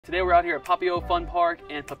Today we're out here at Papio Fun Park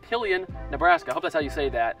in Papillion, Nebraska. I hope that's how you say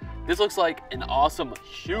that. This looks like an awesome,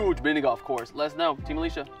 huge mini golf course. Let us know. Team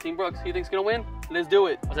Alicia, Team Brooks, who you think's gonna win? Let's do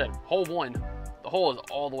it. I said, hole one. The hole is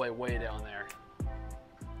all the way down there.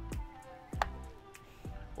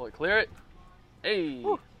 Will it clear it? Hey.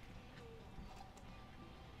 Ooh.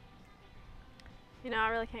 You know, I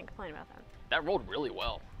really can't complain about that. That rolled really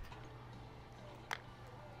well.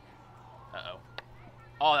 Uh-oh.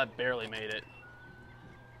 Oh, that barely made it.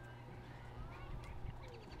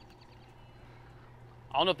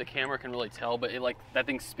 I don't know if the camera can really tell, but it that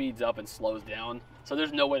thing speeds up and slows down. So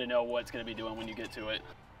there's no way to know what it's gonna be doing when you get to it.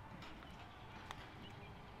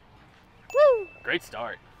 Woo! Great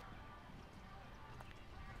start.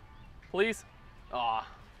 Please? Aw.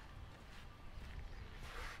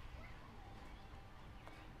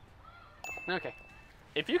 Okay.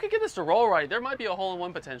 If you could get this to roll right, there might be a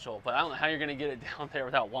hole-in-one potential, but I don't know how you're gonna get it down there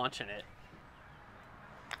without launching it.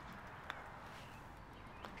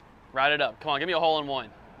 Ride it up. Come on, give me a hole-in-one.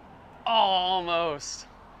 Oh, almost.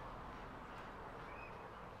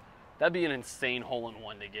 That'd be an insane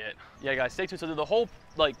hole-in-one to get. Yeah, guys, stay tuned. So the whole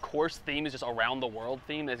course theme is just around the world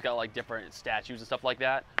theme. It's got different statues and stuff like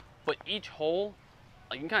that. But each hole,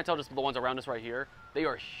 you can kind of tell just the ones around us right here, they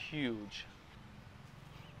are huge.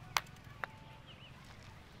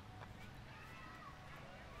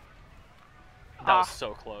 That was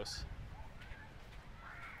so close.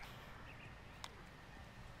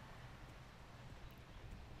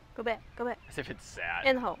 Go back, go back. As if it's sad.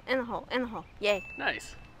 In the hole, in the hole, in the hole. Yay.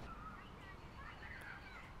 Nice.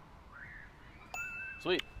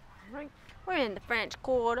 Sweet. Right. We're in the French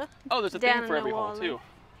Quarter. Oh, there's a theme for every hole too.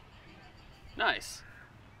 Nice.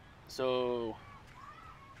 So,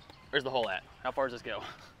 where's the hole at? How far does this go?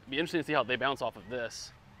 It'd be interesting to see how they bounce off of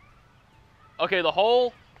this. Okay, the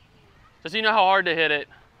hole, just so you know how hard to hit it,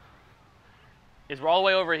 is all the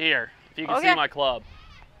way over here. If you can see my club.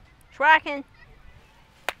 Tracking.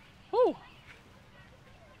 Woo.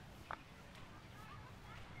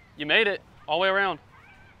 You made it all the way around.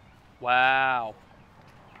 Wow.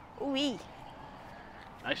 Ooh-wee.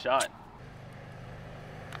 Nice shot.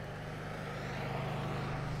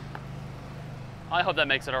 I hope that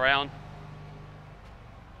makes it around.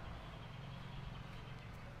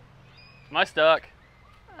 Am I stuck?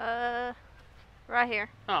 Right here.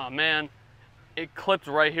 Oh man, it clipped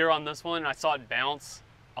right here on this one and I saw it bounce.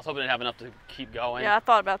 I was hoping it'd have enough to keep going. Yeah, I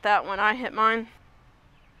thought about that when I hit mine.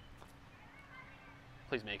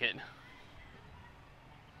 Please make it.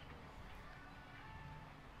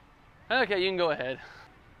 Okay, you can go ahead.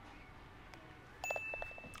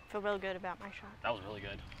 Feel real good about my shot. That was really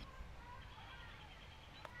good.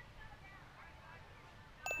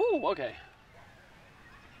 Whew, okay.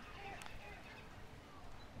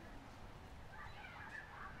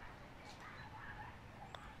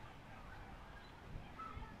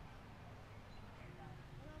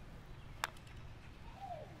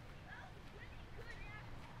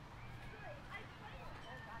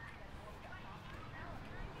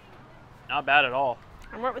 Not bad at all.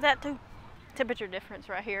 And what with that too? Temperature difference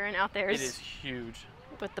right here and out there It is huge.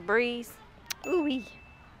 With the breeze. Ooh-wee.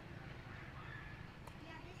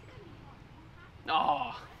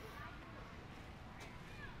 Oh.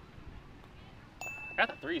 I got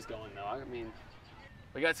the threes going though. I mean,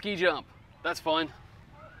 we got ski jump. That's fun.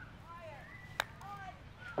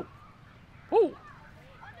 Woo.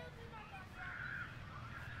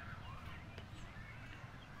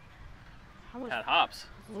 Had hops.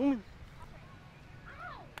 Zooming.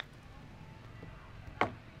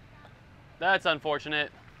 That's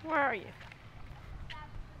unfortunate. Where are you?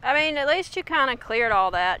 I mean, at least you kind of cleared all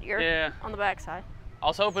that. You're on the backside. I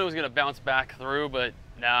was hoping it was going to bounce back through, but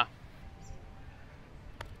nah.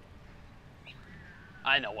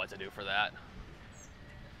 I know what to do for that.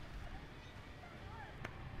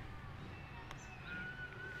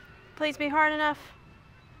 Please be hard enough.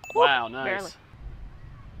 Wow, Whoop, nice. barely.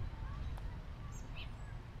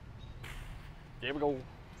 There we go.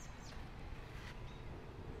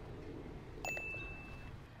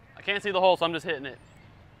 I can't see the hole, so I'm just hitting it.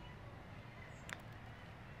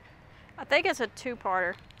 I think it's a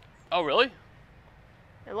two-parter. Oh, really?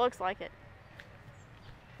 It looks like it.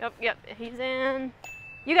 Yep, he's in.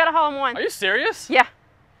 You got a hole in one. Are you serious? Yeah.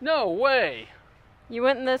 No way. You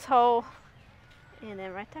went in this hole and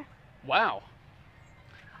then right there. Wow.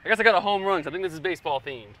 I guess I got a home run, 'cause I think this is baseball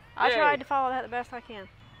themed. I Yay. tried to follow that the best I can.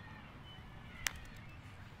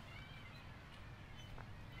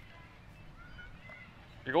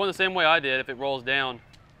 You're going the same way I did if it rolls down.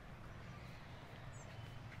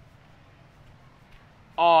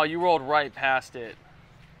 Oh, you rolled right past it.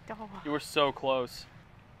 Oh. You were so close.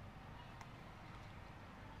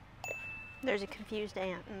 There's a confused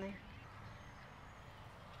ant in there.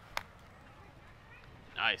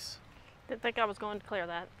 Nice. Didn't think I was going to clear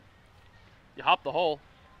that. You hopped the hole.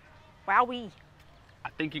 Wowee. I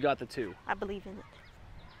think you got the 2. I believe in it.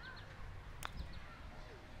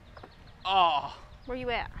 Oh, Where you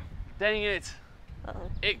at? dang it. Uh-oh.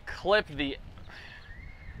 It clipped the,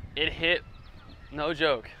 it hit, no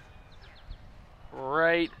joke,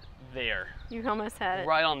 right there. You almost had it.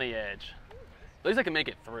 Right on the edge. At least I can make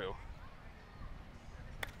it through.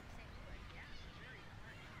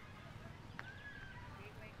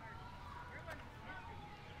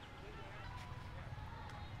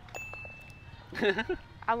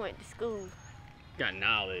 I went to school. Got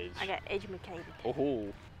knowledge. I got educated. Oh.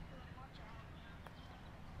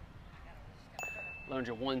 Learned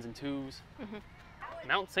your 1s and 2s.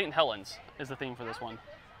 Mount St. Helens is the theme for this one.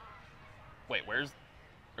 Wait, where's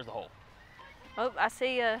the hole? Oh, I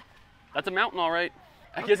see That's a mountain, all right.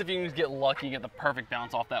 I guess if you can just get lucky, get the perfect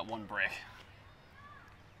bounce off that one brick.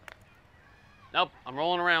 Nope, I'm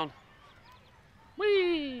rolling around.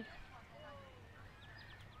 Whee!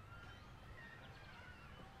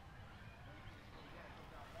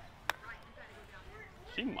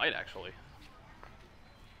 She might actually.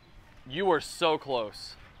 You were so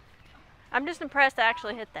close. I'm just impressed I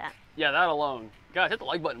actually hit that. Yeah, that alone. Guys, hit the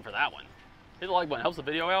like button for that one. Hit the like button, helps the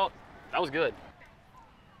video out. That was good.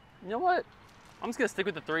 You know what? I'm just gonna stick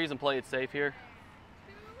with the 3s and play it safe here.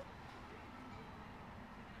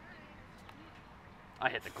 I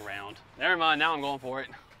hit the ground. Never mind, now I'm going for it.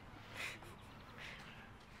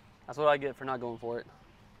 That's what I get for not going for it.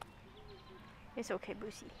 It's okay,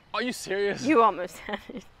 Boosie. Are you serious? You almost had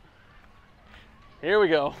it. Here we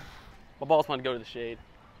go. My ball's want to go to the shade.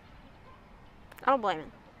 I don't blame it.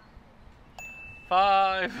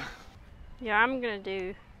 5. Yeah, I'm gonna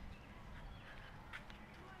do.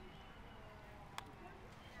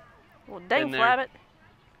 Well, dang Been there. flabbit.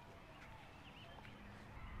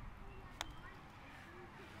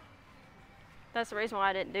 That's the reason why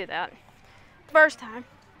I didn't do that. First time.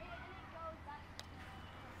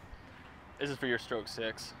 This is for your stroke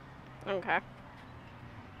 6. Okay.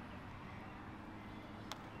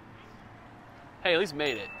 Hey, at least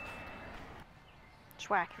made it.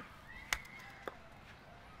 Schwacking.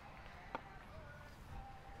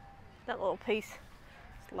 That little piece.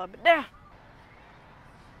 Just love it down.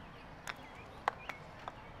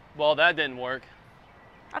 Well, that didn't work.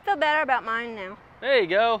 I feel better about mine now. There you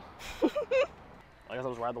go. I guess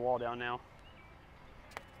I'll just ride the wall down now.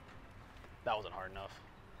 That wasn't hard enough.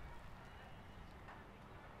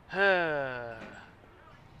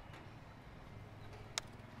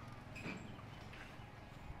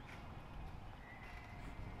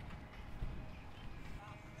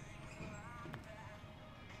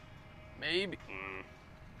 Maybe.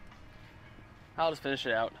 I'll just finish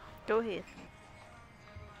it out. Go ahead.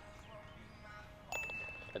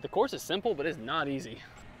 The course is simple, but it's not easy.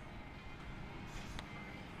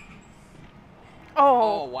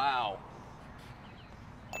 Oh, Oh. wow.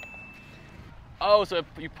 Oh, so if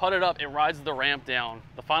you put it up, it rides the ramp down.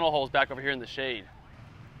 The final hole is back over here in the shade.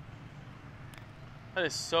 That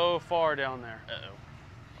is so far down there. Uh-oh.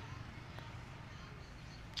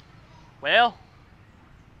 Well,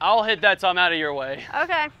 I'll hit that so I'm out of your way.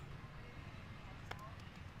 Okay.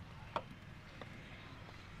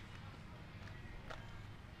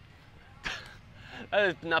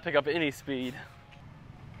 That did not pick up any speed.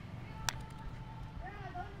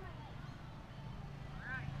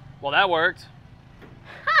 Well, that worked.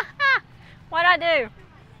 What'd I do?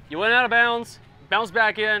 You went out of bounds, bounced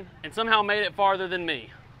back in, and somehow made it farther than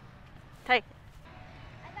me. Take it.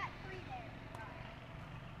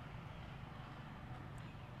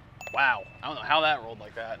 Wow, I don't know how that rolled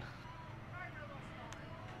like that.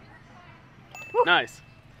 Woo. Nice.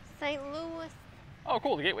 St. Louis. Oh,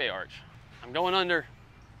 cool, the gateway arch. I'm going under.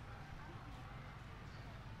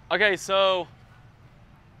 Okay, so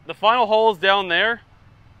the final hole's down there.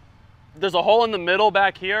 There's a hole in the middle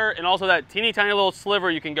back here, and also that teeny tiny little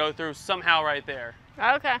sliver you can go through somehow right there.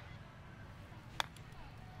 Okay.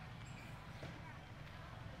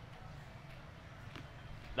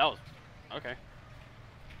 That was, okay.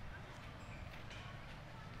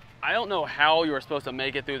 I don't know how you were supposed to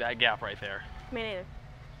make it through that gap right there. Me neither.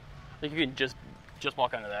 I think you can just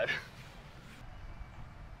walk under that.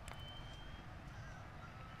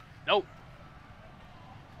 Nope.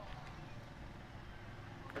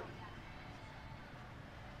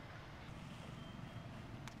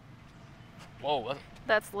 Whoa,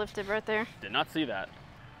 That's lifted right there. did not see that.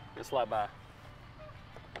 Just slide by.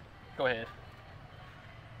 Go ahead.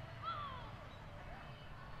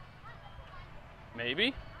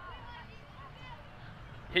 Maybe?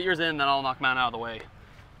 Hit yours in, then I'll knock mine out of the way,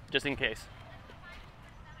 just in case.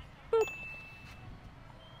 Boop.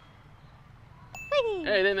 Hey,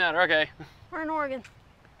 it didn't matter, okay. We're in Oregon.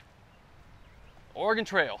 Oregon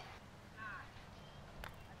Trail.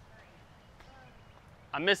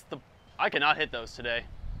 I cannot hit those today.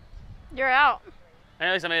 You're out.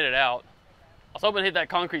 At least I made it out. I was hoping to hit that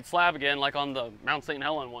concrete slab again, like on the Mount St.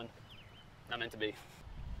 Helens one. Not meant to be.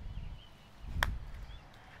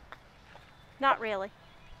 Not really.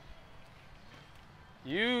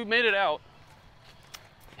 You made it out.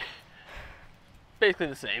 Basically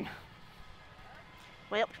the same.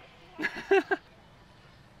 Well.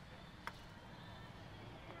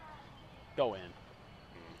 Go in.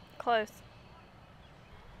 Close.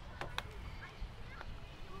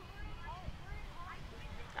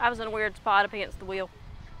 I was in a weird spot up against the wheel.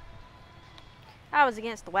 I was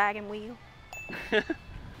against the wagon wheel.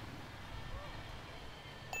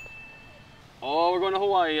 Oh, we're going to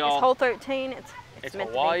Hawaii, y'all. It's hole 13. It's meant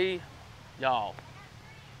Hawaii, to y'all.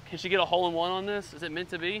 Can she get a hole in one on this? Is it meant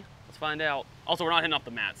to be? Let's find out. Also, we're not hitting off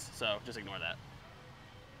the mats, so just ignore that.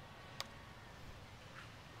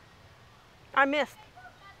 I missed.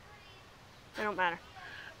 It don't matter.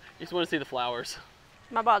 You just want to see the flowers.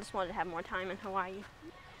 My ball just wanted to have more time in Hawaii.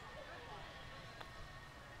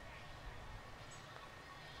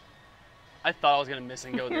 I thought I was going to miss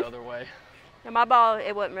and go the other way. Yeah, my ball,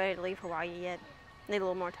 it wasn't ready to leave Hawaii yet. Need a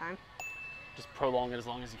little more time. Just prolong it as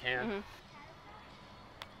long as you can. Mm-hmm.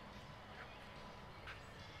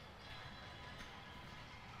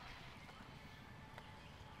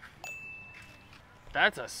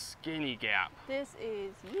 That's a skinny gap. This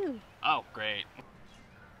is you. Oh, great.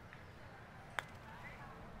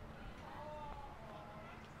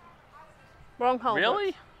 Wrong hole. Really?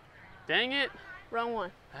 Looks. Dang it. Wrong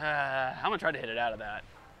one. I'm gonna try to hit it out of that.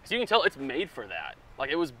 Because you can tell it's made for that. Like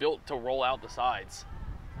it was built to roll out the sides.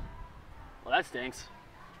 Well, that stinks.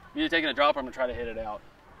 You're taking a drop, or I'm gonna try to hit it out.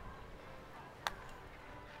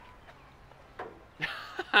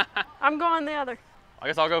 I'm going the other. I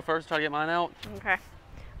guess I'll go first, try to get mine out. Okay.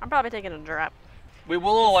 I'm probably taking a drop. We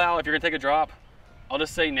will allow, if you're gonna take a drop, I'll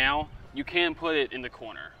just say now, you can put it in the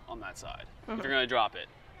corner on that side. If you're gonna drop it.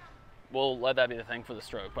 We'll let that be the thing for the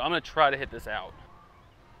stroke, but I'm gonna try to hit this out.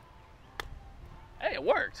 Hey, it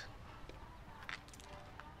worked.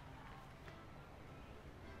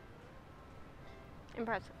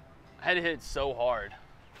 Impressive. I had to hit it so hard.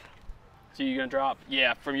 So you're gonna drop?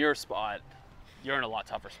 Yeah, from your spot, you're in a lot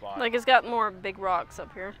tougher spot. Like it's got more big rocks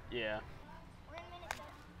up here. Yeah.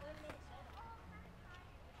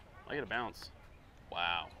 I get a bounce.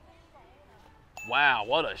 Wow. Wow,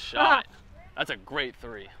 what a shot. That's a great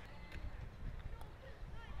 3.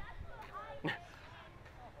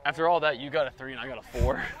 After all that, you got a 3 and I got a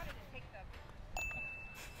 4.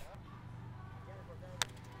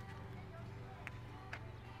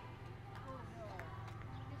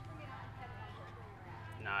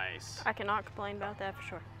 Nice. I cannot complain about that for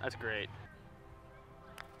sure. That's great.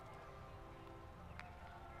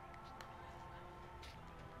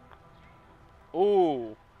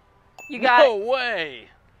 Ooh. You got No way.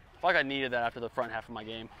 I feel like I needed that after the front half of my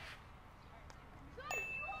game.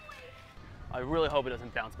 I really hope it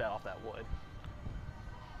doesn't bounce back off that wood.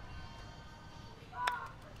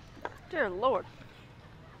 Dear Lord.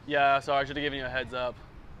 Yeah, sorry, I should have given you a heads up.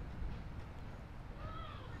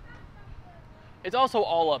 It's also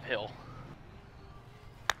all uphill.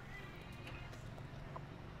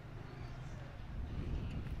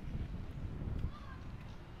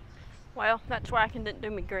 Well, that tracking didn't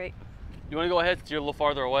do me great. You want to go ahead since you're a little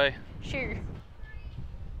farther away? Sure.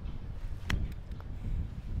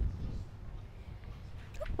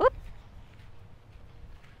 Whoop.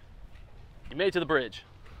 You made it to the bridge.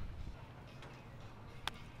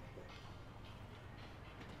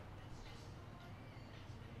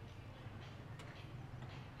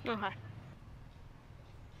 Okay.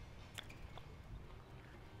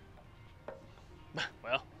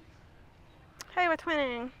 Well. Hey, we're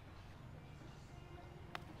twinning.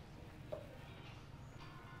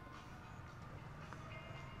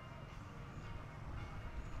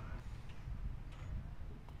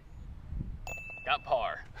 Got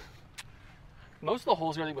par. Most of the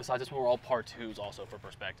holes, I think, besides this one, were all par 2s also for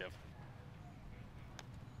perspective.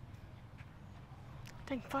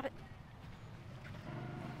 Dang, fought it.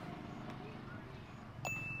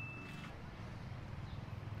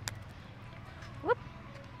 Whoop.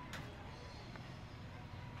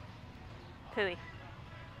 Pooey.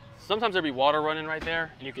 Sometimes there'd be water running right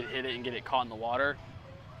there, and you could hit it and get it caught in the water,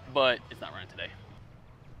 but it's not running today.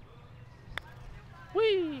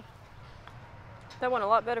 Whee! That went a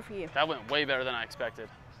lot better for you. That went way better than I expected.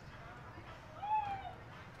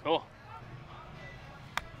 Cool.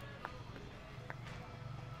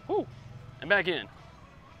 Woo. And back in.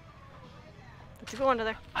 But you go under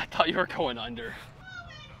there. I thought you were going under.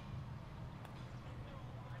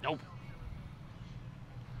 Nope.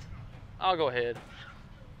 I'll go ahead.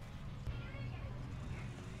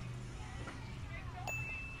 I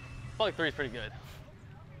feel like 3 is pretty good.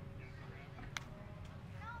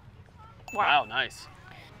 Wow, nice.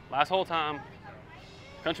 Last hole time.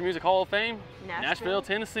 Country Music Hall of Fame, Nashville,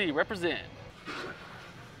 Tennessee, represent.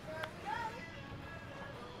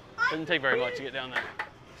 Doesn't take very much to get down there.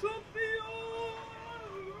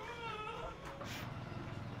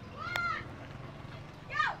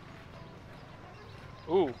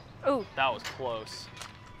 Ooh. Ooh. That was close.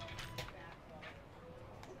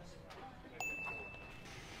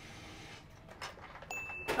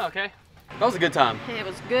 Okay. That was a good time. It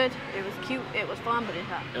was good. It was cute. It was fun, but it's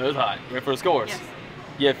hot. It was hot. Ready for the scores? Yes.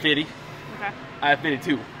 You have 50. Okay. I have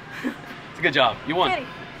 52. It's a good job. You won. 50.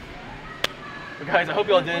 Well, guys, I hope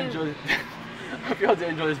you all did enjoy. I hope you all did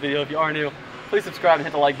enjoy this video. If you are new, please subscribe and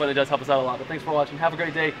hit the like button. It does help us out a lot. But thanks for watching. Have a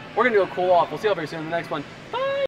great day. We're gonna go cool off. We'll see you all very soon in the next one. Bye.